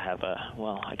 unless I have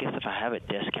I guess if I have a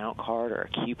discount card or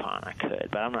a coupon, I could,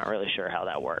 but I'm not really sure how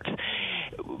that works.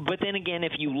 But then again,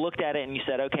 if you looked at it and you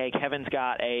said, okay, Kevin's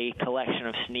got a collection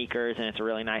of sneakers and it's a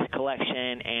really nice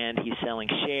collection, and he's selling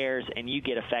shares, and you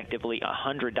get effectively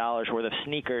 $100 worth of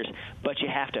sneakers, but you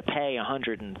have to pay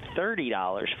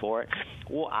 $130 for it.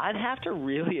 Well, I'd have to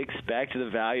really expect the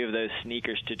value of those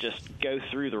sneakers to just go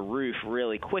through the roof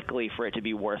really quickly for it to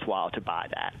be worthwhile to buy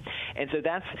that. And so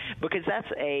that's because that's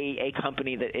a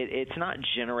company that it's not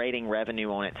generating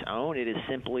revenue on its own. It is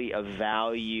simply a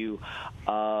value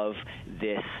of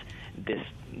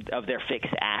of their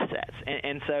fixed assets.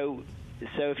 And so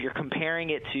if you're comparing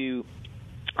it to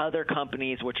other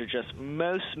companies, which are just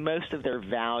most of their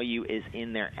value is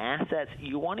in their assets,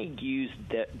 you want to use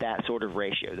that sort of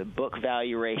ratio, the book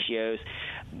value ratios,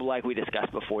 like we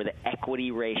discussed before, the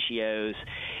equity ratios.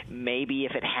 Maybe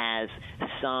if it has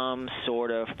some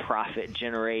sort of profit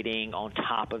generating on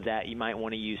top of that, you might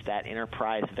want to use that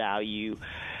enterprise value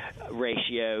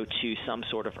ratio to some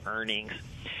sort of earnings.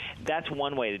 That's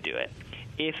one way to do it.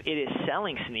 If it is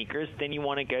selling sneakers, then you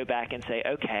want to go back and say,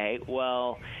 okay,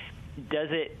 well, is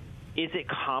it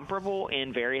comparable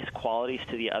in various qualities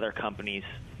to the other companies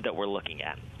that we're looking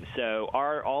at? So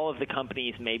are all of the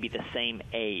companies maybe the same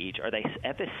age? Are they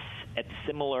at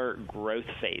similar growth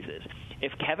phases?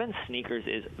 If Kevin's Sneakers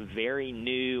is very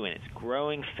new and it's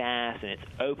growing fast and it's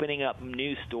opening up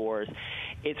new stores,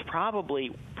 it's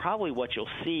probably what you'll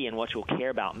see and what you'll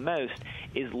care about most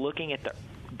is looking at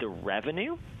the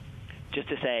revenue, just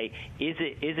to say, is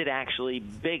it actually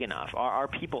big enough? Are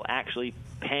people actually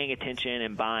paying attention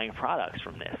and buying products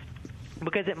from this?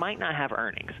 Because it might not have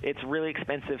earnings. It's really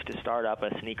expensive to start up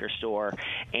a sneaker store,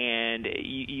 and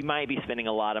you might be spending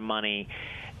a lot of money.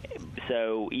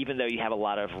 So even though you have a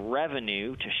lot of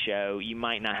revenue to show, you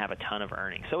might not have a ton of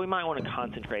earnings. So we might want to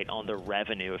concentrate on the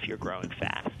revenue if you're growing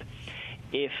fast.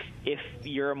 If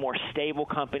you're a more stable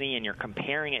company and you're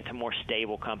comparing it to more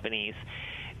stable companies,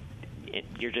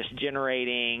 you're just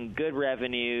generating good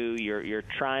revenue, you're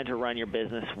trying to run your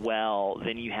business well,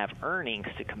 then you have earnings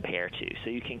to compare to. So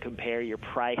you can compare your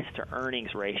price to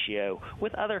earnings ratio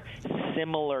with other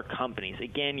similar companies.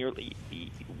 Again,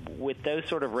 with those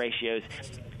sort of ratios,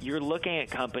 you're looking at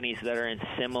companies that are in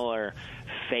similar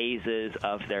phases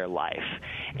of their life.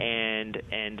 And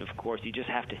of course, you just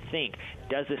have to think,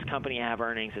 does this company have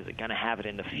earnings? Is it going to have it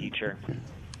in the future?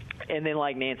 And then,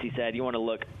 like Nancy said, you want to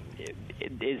look,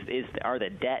 are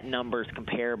the debt numbers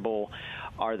comparable?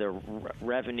 Are the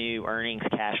revenue, earnings,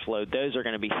 cash flow? Those are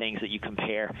going to be things that you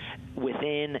compare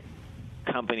within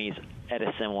companies at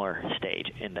a similar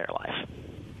stage in their life.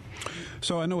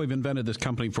 So I know we've invented this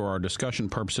company for our discussion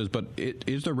purposes, but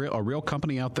is there a real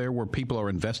company out there where people are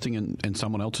investing in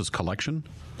someone else's collection?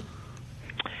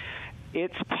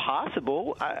 It's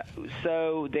possible.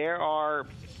 So there are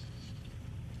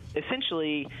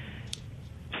essentially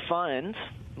funds,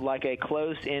 like a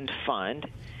closed-end fund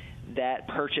that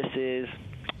purchases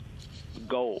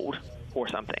gold or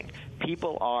something.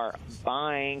 People are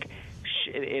buying,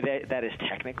 that is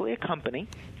technically a company,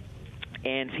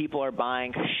 and people are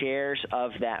buying shares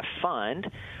of that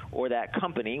fund or that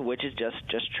company, which is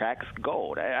just tracks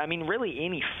gold. I mean, really,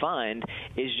 any fund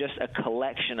is just a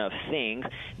collection of things.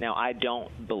 Now, I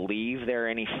don't believe there are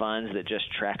any funds that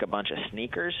just track a bunch of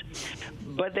sneakers,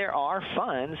 but there are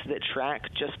funds that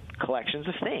track just collections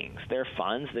of things. There are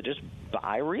funds that just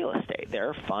buy real estate. There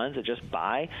are funds that just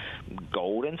buy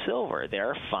gold and silver. There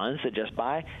are funds that just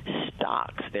buy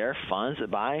stocks. There are funds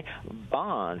that buy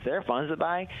bonds. There are funds that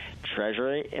buy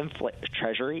treasury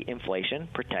inflation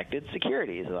protected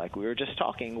securities, like we were just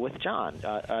talking with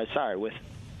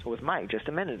with Mike just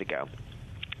a minute ago.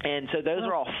 And so those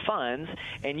are all funds,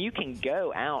 and you can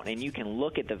go out and you can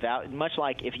look at the value, much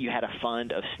like if you had a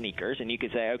fund of sneakers, and you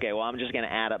could say, okay, well, I'm just going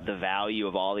to add up the value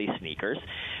of all these sneakers,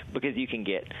 because you can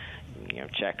get,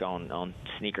 check on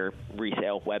sneaker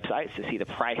resale websites to see the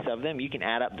price of them. You can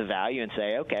add up the value and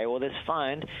say, okay, well, this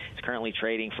fund is currently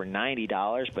trading for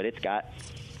 $90, but it's got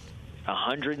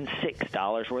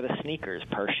 $106 worth of sneakers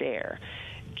per share.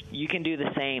 You can do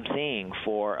the same thing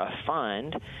for a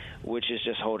fund which is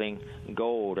just holding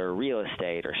gold or real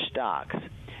estate or stocks.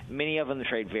 Many of them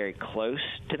trade very close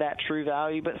to that true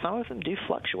value, but some of them do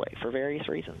fluctuate for various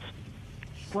reasons.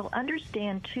 Well,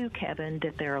 understand, too, Kevin,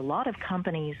 that there are a lot of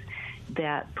companies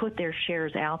that put their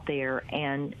shares out there,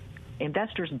 and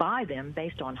investors buy them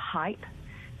based on hype,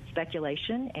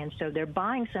 speculation, and so they're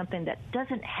buying something that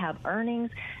doesn't have earnings,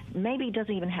 maybe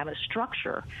doesn't even have a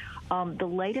structure. The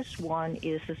latest one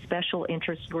is the special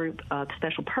interest group,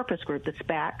 special purpose group, the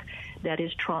SPAC, that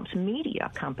is Trump's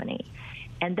media company.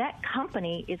 And that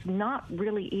company is not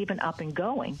really even up and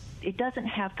going. It doesn't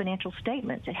have financial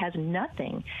statements. It has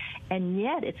nothing. And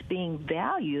yet it's being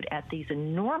valued at these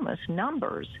enormous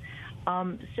numbers.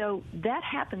 So that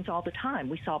happens all the time.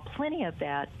 We saw plenty of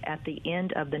that at the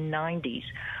end of the 90s,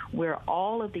 where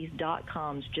all of these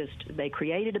dot-coms they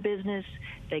created a business,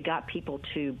 they got people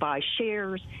to buy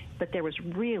shares, but there was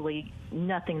really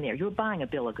nothing there. You were buying a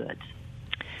bill of goods.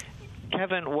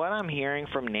 Kevin, what I'm hearing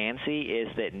from Nancy is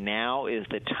that now is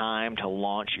the time to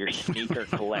launch your sneaker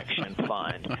collection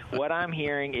fund. What I'm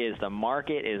hearing is the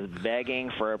market is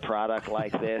begging for a product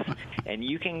like this, and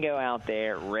you can go out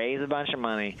there, raise a bunch of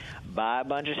money, buy a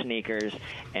bunch of sneakers,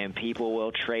 and people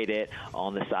will trade it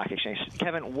on the stock exchange.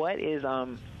 Kevin,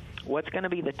 what's going to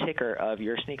be the ticker of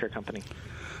your sneaker company?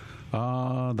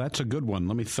 That's a good one.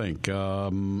 Let me think.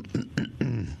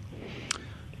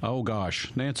 Oh,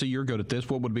 gosh. Nancy, you're good at this.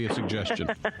 What would be a suggestion?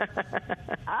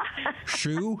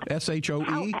 Shoe?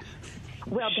 S-H-O-E?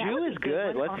 Well, Shoe is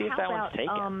good. Let's see if that one's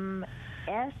taken.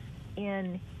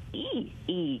 S-N-E-E-K.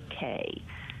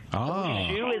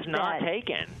 Shoe is not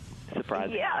taken.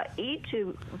 Surprising. Yeah,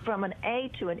 from an A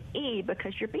to an E,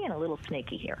 because you're being a little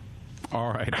sneaky here.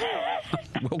 All right.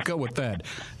 We'll go with that.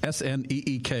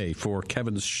 S-N-E-E-K for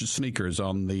Kevin's sneakers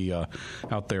on the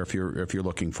out there if you're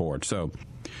looking for it. So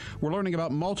we're learning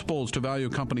about multiples to value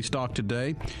company stock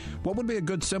today. What would be a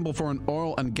good symbol for an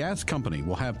oil and gas company?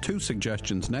 We'll have two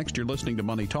suggestions next. You're listening to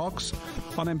Money Talks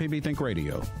on MPB Think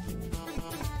Radio.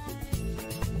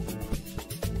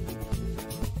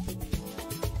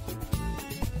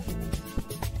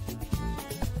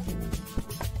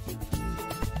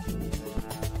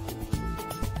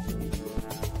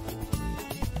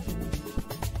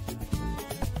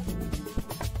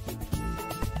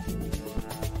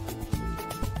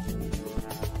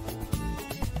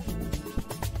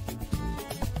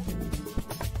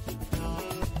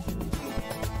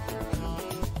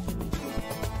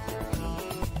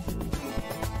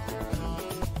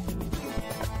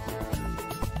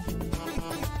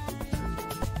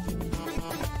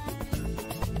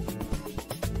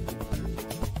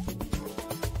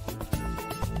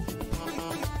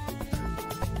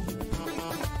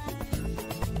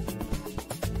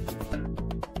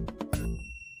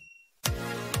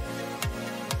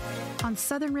 On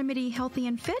Southern Remedy Healthy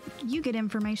and Fit, you get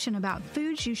information about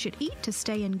foods you should eat to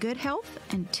stay in good health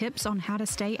and tips on how to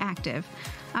stay active.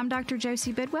 I'm Dr.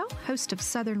 Josie Bidwell, host of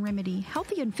Southern Remedy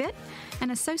Healthy and Fit,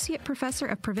 and Associate Professor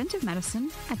of Preventive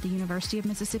Medicine at the University of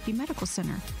Mississippi Medical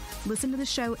Center. Listen to the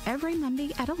show every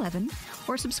Monday at 11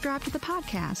 or subscribe to the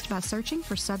podcast by searching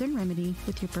for Southern Remedy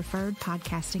with your preferred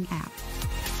podcasting app.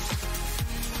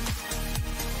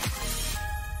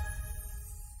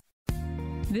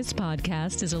 This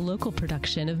podcast is a local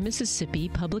production of Mississippi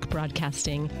Public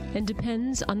Broadcasting and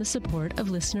depends on the support of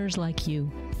listeners like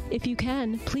you. If you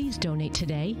can, please donate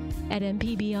today at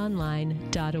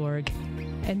mpbonline.org.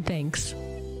 And thanks.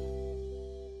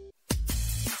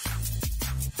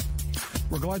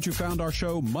 We're glad you found our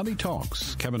show, Money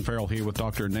Talks. Kevin Farrell here with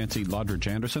Dr. Nancy Lottridge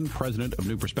Anderson, President of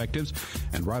New Perspectives,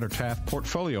 and Ryder Taft,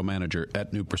 Portfolio Manager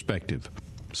at New Perspective.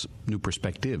 New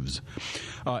Perspectives.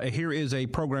 Here is a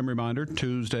program reminder.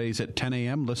 Tuesdays at 10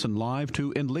 a.m., listen live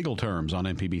to In Legal Terms on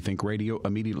MPB Think Radio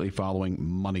immediately following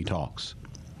Money Talks.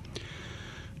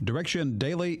 Direction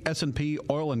Daily S&P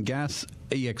Oil and Gas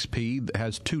EXP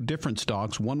has two different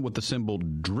stocks, one with the symbol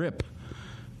DRIP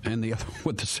and the other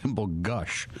with the symbol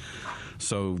GUSH.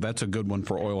 So that's a good one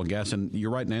for oil and gas. And you're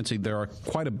right, Nancy, there are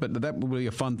quite a bit. That would be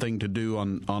a fun thing to do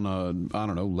on a, I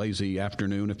don't know, lazy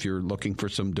afternoon if you're looking for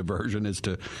some diversion, is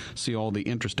to see all the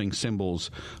interesting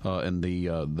symbols and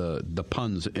the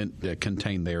puns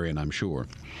contained therein, I'm sure.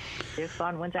 There's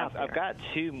fun ones out there. I've got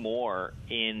two more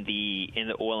in the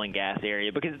oil and gas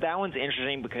area, because that one's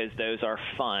interesting because those are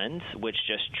funds which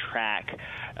just track,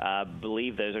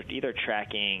 believe those are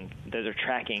tracking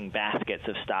baskets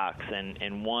of stocks,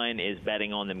 and one is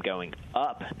betting on them going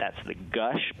up. That's the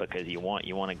gush, because you want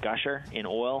a gusher in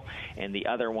oil, and the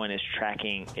other one is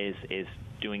tracking is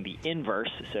doing the inverse.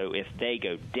 So if they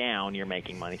go down, you're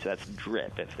making money. So that's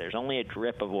drip. If there's only a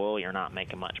drip of oil, you're not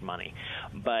making much money.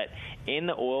 But in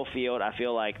the oil field, I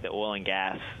feel like the oil and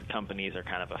gas companies are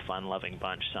kind of a fun-loving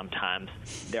bunch sometimes.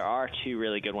 There are two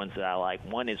really good ones that I like.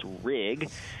 One is RIG,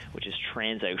 which is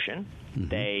Transocean. Mm-hmm.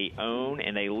 They own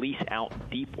and they lease out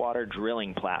deep-water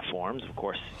drilling platforms. Of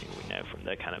course, we know from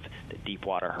the kind of the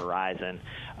Deepwater Horizon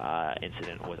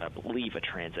incident was, I believe, a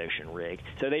Transocean rig.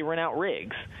 So they rent out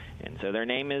rigs, and so their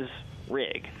name is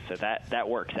RIG. So that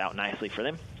works out nicely for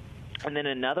them. And then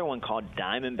another one called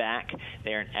Diamondback.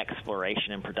 They're in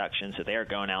exploration and production, so they're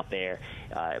going out there,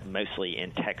 mostly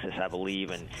in Texas, I believe,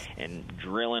 and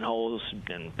drilling holes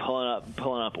and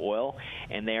pulling up oil.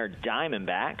 And they're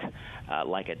Diamondback,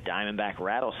 like a diamondback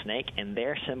rattlesnake, and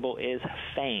their symbol is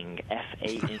FANG,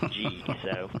 F-A-N-G.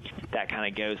 So that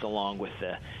kind of goes along with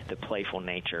the playful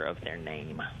nature of their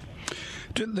name.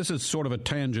 This is sort of a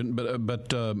tangent,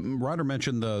 but Ryder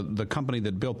mentioned the company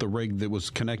that built the rig that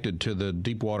was connected to the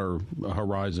Deepwater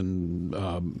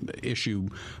Horizon issue,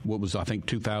 what was, I think,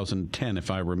 2010,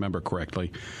 if I remember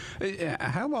correctly.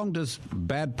 How long does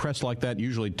bad press like that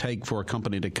usually take for a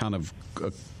company to kind of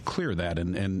clear that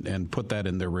and put that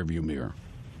in their rearview mirror?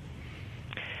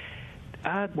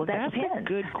 Well, that's a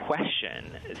good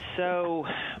question. So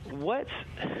what's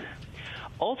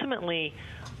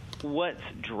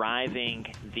driving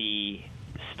the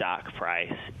stock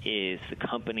price is the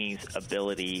company's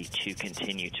ability to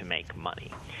continue to make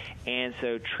money. And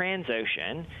so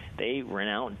Transocean, they rent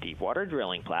out deepwater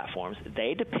drilling platforms.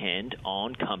 They depend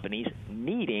on companies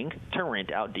needing to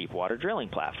rent out deepwater drilling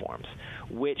platforms,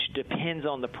 which depends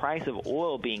on the price of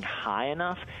oil being high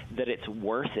enough that it's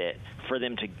worth it for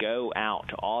them to go out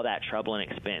to all that trouble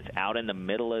and expense out in the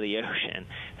middle of the ocean.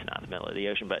 It's not the middle of the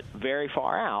ocean, but very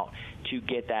far out to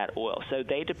get that oil. So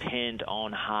they depend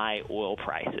on high oil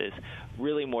prices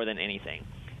really more than anything.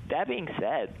 That being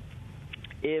said,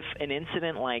 if an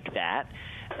incident like that,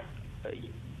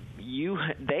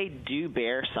 they do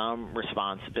bear some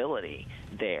responsibility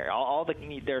there.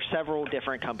 There are several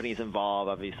different companies involved.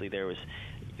 Obviously, there was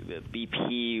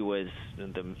BP was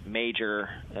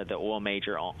the oil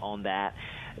major on that.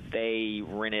 They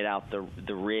rented out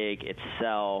the rig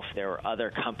itself. There were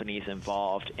other companies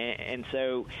involved, and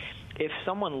so if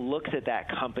someone looks at that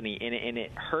company and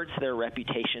it hurts their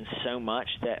reputation so much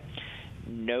that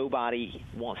nobody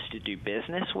wants to do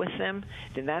business with them,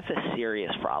 then that's a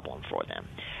serious problem for them.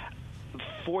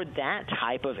 For that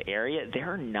type of area,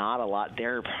 there are not a lot.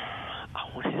 I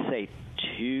want to say,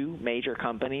 two major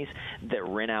companies that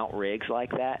rent out rigs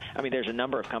like that. I mean, there's a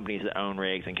number of companies that own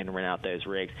rigs and can rent out those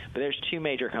rigs, but there's two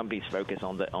major companies focused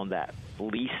on that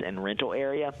lease and rental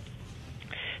area.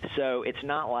 So it's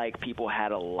not like people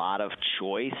had a lot of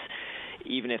choice,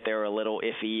 even if they were a little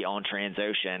iffy on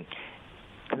Transocean.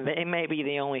 They may be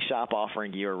the only shop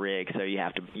offering you a rig, so you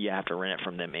have to rent it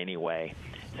from them anyway.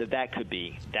 So that could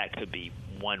be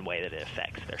one way that it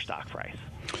affects their stock price.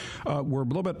 We're a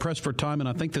little bit pressed for time, and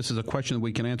I think this is a question that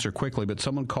we can answer quickly, but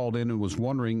someone called in and was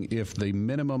wondering if the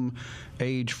minimum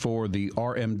age for the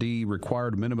RMD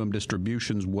required minimum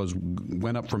distributions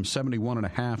went up from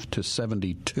 71.5 to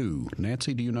 72.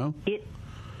 Nancy, do you know? It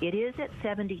is at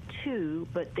 72,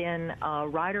 but then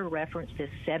Ryder referenced this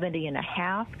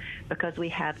 70.5 because we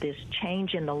have this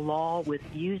change in the law with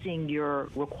using your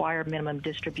required minimum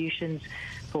distributions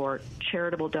for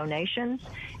charitable donations.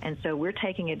 And so we're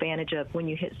taking advantage of when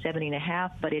you hit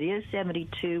 70.5, but it is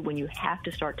 72 when you have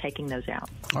to start taking those out.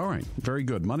 All right. Very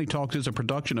good. Money Talks is a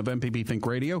production of MPB Think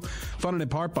Radio, funded in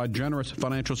part by generous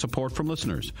financial support from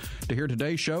listeners. To hear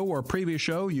today's show or a previous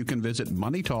show, you can visit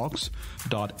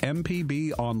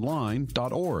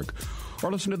moneytalks.mpbonline.org.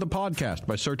 or listen to the podcast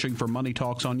by searching for Money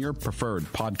Talks on your preferred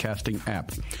podcasting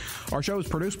app. Our show is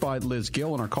produced by Liz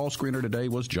Gill, and our call screener today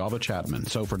was Java Chapman.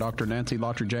 So for Dr. Nancy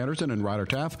Lottridge Anderson and Ryder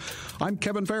Taff, I'm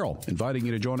Kevin Farrell, inviting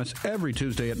you to join us every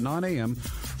Tuesday at 9 a.m.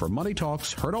 for Money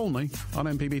Talks, heard only on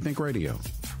MPB Think Radio.